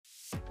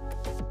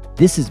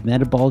This is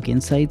Metabolic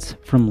Insights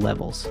from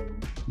Levels,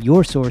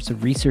 your source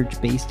of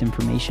research-based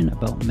information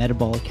about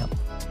metabolic health.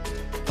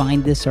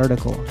 Find this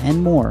article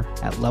and more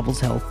at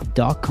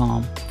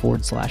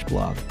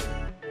levelshealth.com/blog.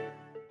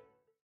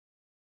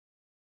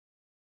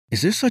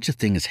 Is there such a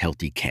thing as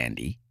healthy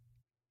candy?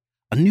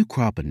 A new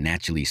crop of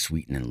naturally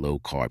sweetened and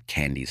low-carb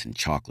candies and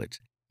chocolates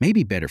may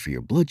be better for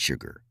your blood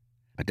sugar,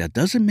 but that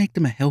doesn't make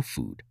them a health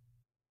food.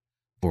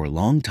 For a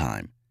long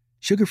time,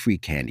 sugar-free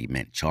candy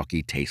meant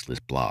chalky, tasteless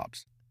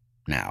blobs.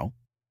 Now,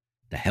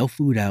 the health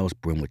food aisles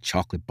brim with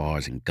chocolate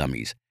bars and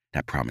gummies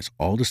that promise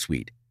all the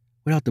sweet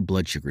without the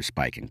blood sugar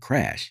spike and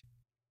crash.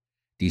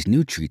 These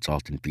new treats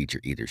often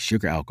feature either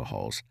sugar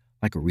alcohols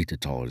like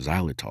erythritol or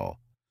xylitol,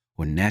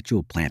 or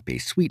natural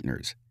plant-based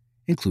sweeteners,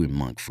 including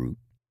monk fruit,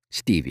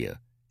 stevia,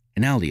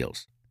 and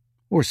allulose,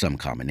 or some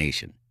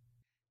combination.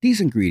 These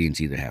ingredients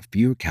either have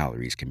fewer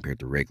calories compared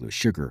to regular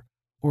sugar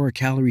or are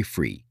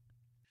calorie-free.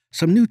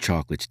 Some new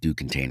chocolates do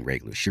contain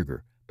regular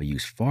sugar, but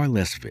use far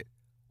less of it,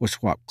 or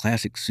swap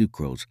classic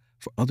sucrose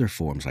for other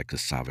forms like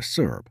cassava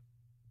syrup.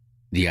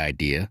 The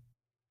idea?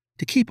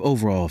 To keep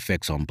overall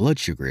effects on blood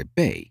sugar at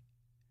bay.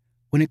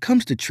 When it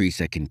comes to treats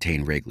that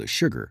contain regular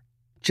sugar,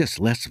 just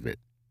less of it,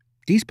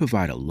 these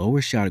provide a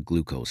lower shot of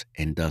glucose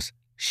and thus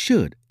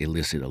should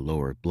elicit a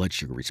lower blood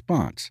sugar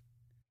response.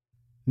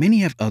 Many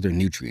have other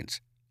nutrients,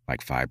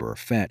 like fiber or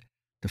fat,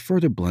 to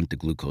further blunt the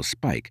glucose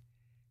spike,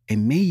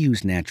 and may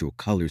use natural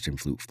colors and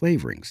fruit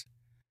flavorings,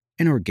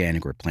 and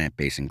organic or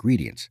plant-based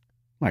ingredients,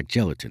 like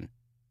gelatin.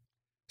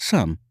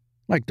 Some,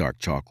 like dark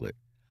chocolate,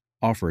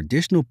 offer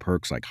additional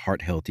perks like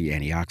heart-healthy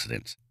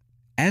antioxidants.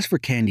 As for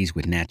candies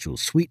with natural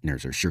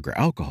sweeteners or sugar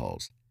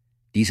alcohols,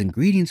 these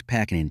ingredients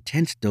pack an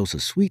intense dose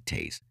of sweet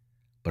taste,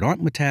 but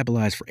aren't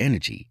metabolized for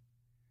energy.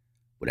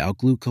 Without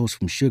glucose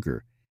from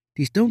sugar,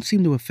 these don't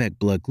seem to affect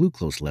blood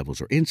glucose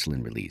levels or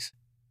insulin release.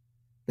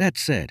 That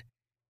said,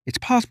 it's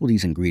possible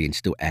these ingredients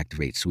still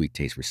activate sweet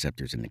taste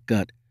receptors in the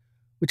gut,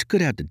 which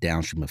could have the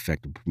downstream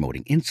effect of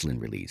promoting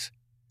insulin release.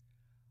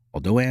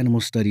 Although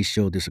animal studies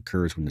show this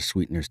occurs when the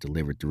sweetener is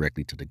delivered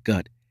directly to the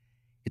gut,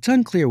 it's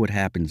unclear what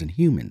happens in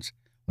humans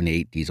when they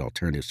eat these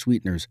alternative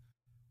sweeteners,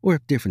 or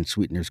if different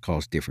sweeteners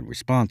cause different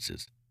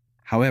responses.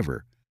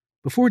 However,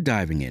 before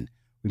diving in,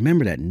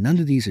 remember that none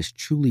of these is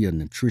truly a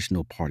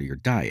nutritional part of your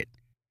diet.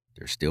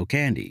 They're still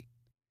candy,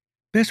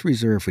 best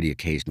reserved for the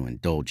occasional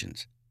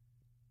indulgence.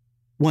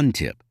 One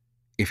tip: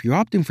 if you're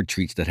opting for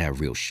treats that have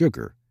real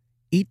sugar,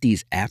 eat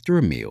these after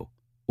a meal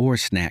or a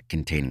snack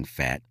containing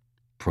fat,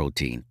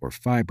 protein, or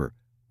fiber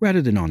rather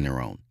than on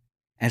their own,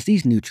 as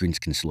these nutrients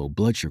can slow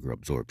blood sugar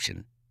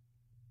absorption.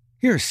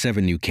 Here are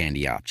 7 new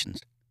candy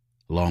options,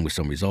 along with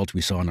some results we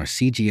saw in our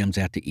CGMs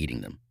after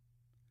eating them.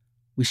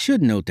 We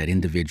should note that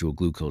individual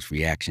glucose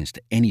reactions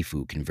to any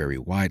food can vary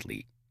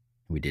widely,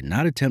 and we did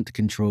not attempt to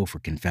control for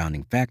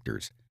confounding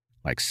factors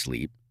like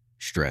sleep,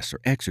 stress, or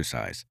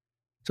exercise,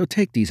 so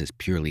take these as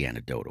purely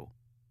anecdotal.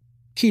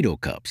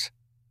 Keto Cups.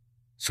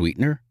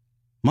 Sweetener: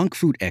 monk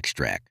fruit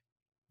extract.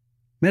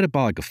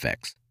 Metabolic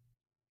effects.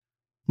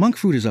 Monk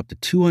fruit is up to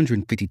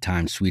 250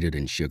 times sweeter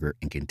than sugar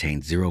and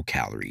contains 0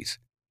 calories,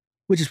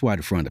 which is why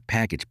the front of the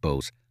package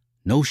boasts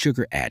no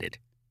sugar added.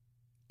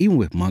 Even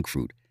with monk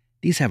fruit,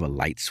 these have a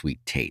light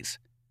sweet taste.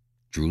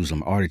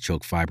 Jerusalem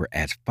artichoke fiber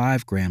adds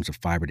 5 grams of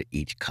fiber to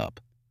each cup.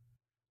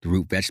 The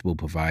root vegetable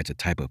provides a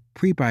type of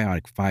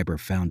prebiotic fiber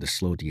found to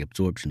slow the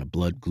absorption of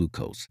blood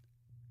glucose.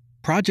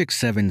 Project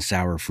 7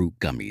 Sour Fruit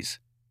Gummies.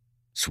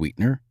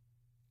 Sweetener: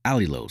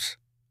 allulose,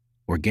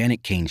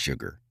 organic cane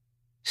sugar,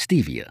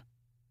 stevia.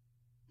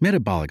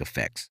 Metabolic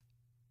effects.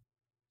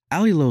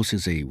 Allulose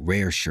is a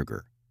rare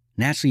sugar,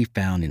 naturally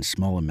found in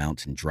small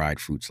amounts in dried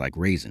fruits like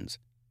raisins.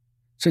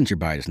 Since your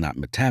body does not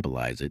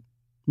metabolize it,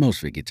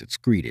 most of it gets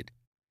excreted.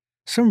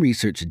 Some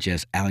research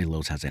suggests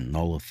allulose has a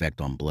null effect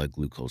on blood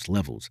glucose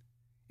levels,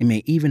 and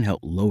may even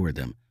help lower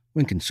them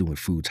when consuming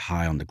foods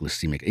high on the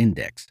glycemic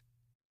index.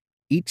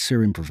 Each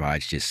serving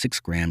provides just 6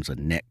 grams of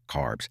net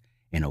carbs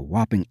and a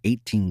whopping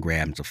 18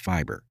 grams of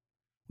fiber,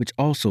 which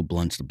also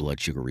blunts the blood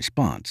sugar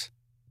response.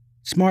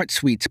 Smart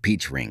Sweets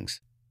Peach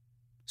Rings.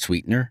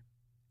 Sweetener: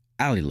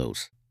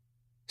 allulose,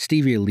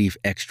 stevia leaf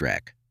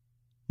extract,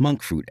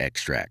 monk fruit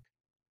extract.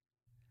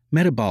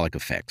 Metabolic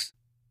effects.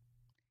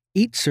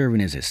 Each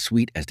serving is as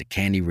sweet as the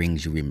candy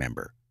rings you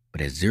remember,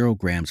 but has 0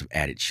 grams of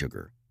added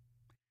sugar.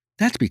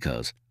 That's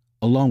because,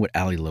 along with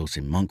allulose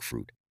and monk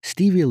fruit,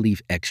 stevia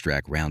leaf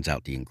extract rounds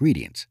out the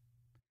ingredients.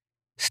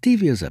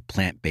 Stevia is a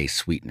plant-based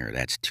sweetener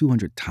that's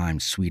 200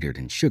 times sweeter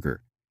than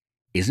sugar,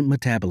 isn't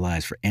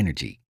metabolized for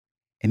energy,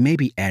 and may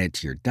be added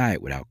to your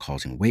diet without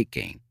causing weight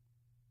gain,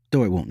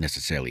 though it won't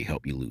necessarily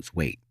help you lose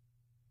weight.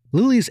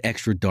 Lily's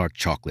Extra Dark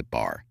Chocolate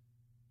Bar.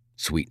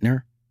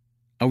 Sweetener: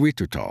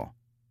 erythritol,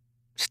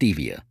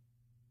 stevia.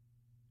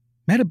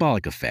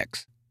 Metabolic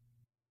effects.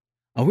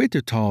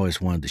 Erythritol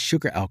is one of the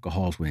sugar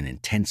alcohols with an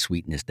intense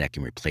sweetness that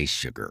can replace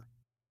sugar.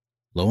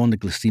 Low on the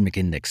glycemic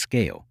index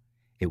scale,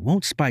 it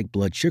won't spike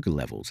blood sugar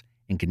levels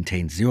and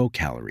contains 0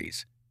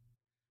 calories.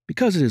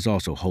 Because it is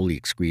also wholly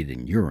excreted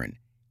in urine,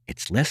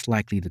 it's less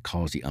likely to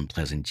cause the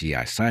unpleasant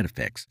GI side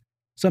effects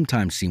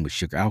sometimes seen with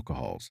sugar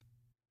alcohols.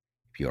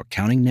 If you are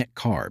counting net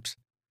carbs,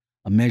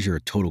 a measure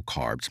of total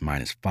carbs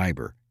minus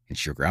fiber and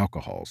sugar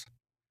alcohols,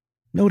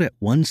 know that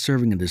one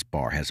serving of this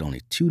bar has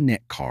only 2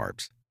 net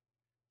carbs.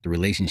 The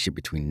relationship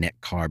between net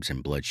carbs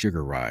and blood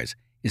sugar rise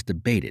is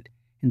debated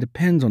and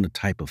depends on the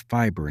type of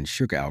fiber and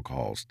sugar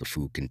alcohols the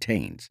food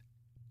contains.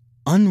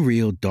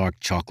 Unreal dark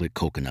chocolate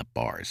coconut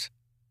bars.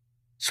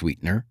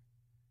 Sweetener,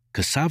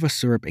 cassava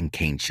syrup and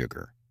cane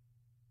sugar.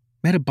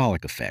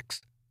 Metabolic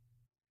effects.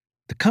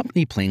 The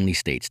company plainly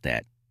states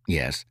that,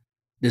 yes,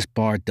 this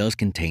bar does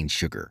contain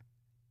sugar,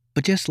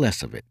 but just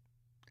less of it.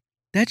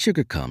 That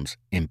sugar comes,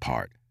 in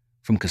part,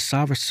 from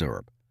cassava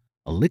syrup,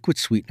 a liquid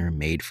sweetener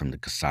made from the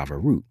cassava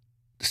root,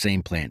 the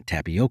same plant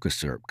tapioca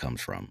syrup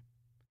comes from.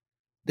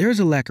 There is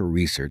a lack of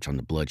research on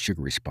the blood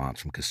sugar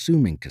response from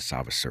consuming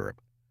cassava syrup.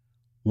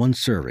 One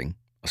serving,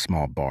 a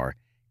small bar,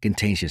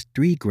 contains just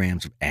 3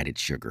 grams of added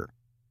sugar.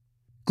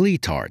 Glee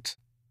tarts.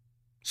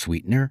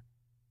 Sweetener,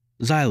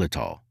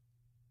 xylitol.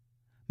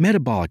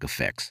 Metabolic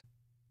effects.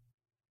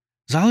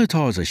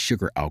 Xylitol is a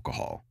sugar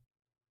alcohol.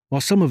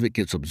 While some of it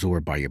gets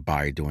absorbed by your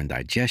body during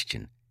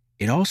digestion,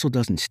 it also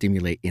doesn't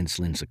stimulate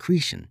insulin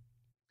secretion.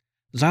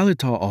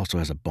 Xylitol also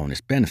has a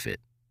bonus benefit.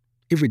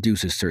 It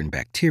reduces certain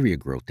bacteria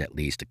growth that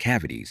leads to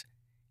cavities,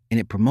 and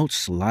it promotes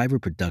saliva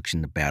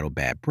production to battle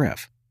bad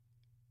breath.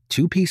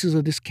 2 pieces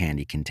of this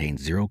candy contain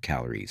 0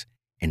 calories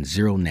and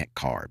 0 net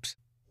carbs.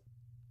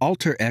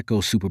 Alter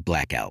Echo Super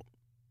Blackout.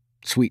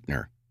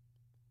 Sweetener,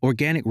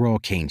 organic raw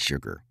cane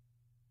sugar.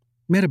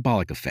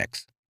 Metabolic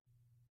effects.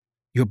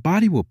 Your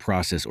body will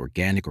process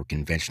organic or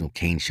conventional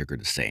cane sugar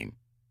the same,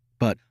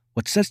 but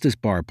what sets this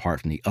bar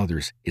apart from the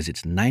others is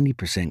its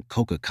 90%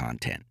 coca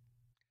content.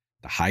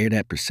 The higher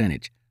that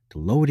percentage, the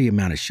lower the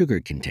amount of sugar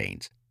it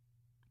contains.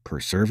 Per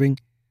serving,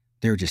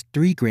 there are just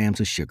 3 grams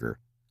of sugar,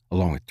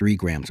 along with 3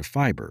 grams of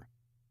fiber.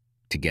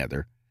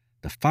 Together,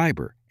 the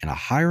fiber and a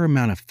higher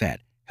amount of fat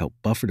help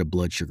buffer the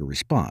blood sugar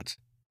response.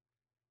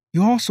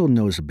 You also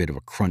notice a bit of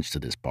a crunch to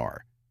this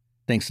bar,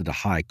 thanks to the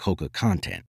high coca content.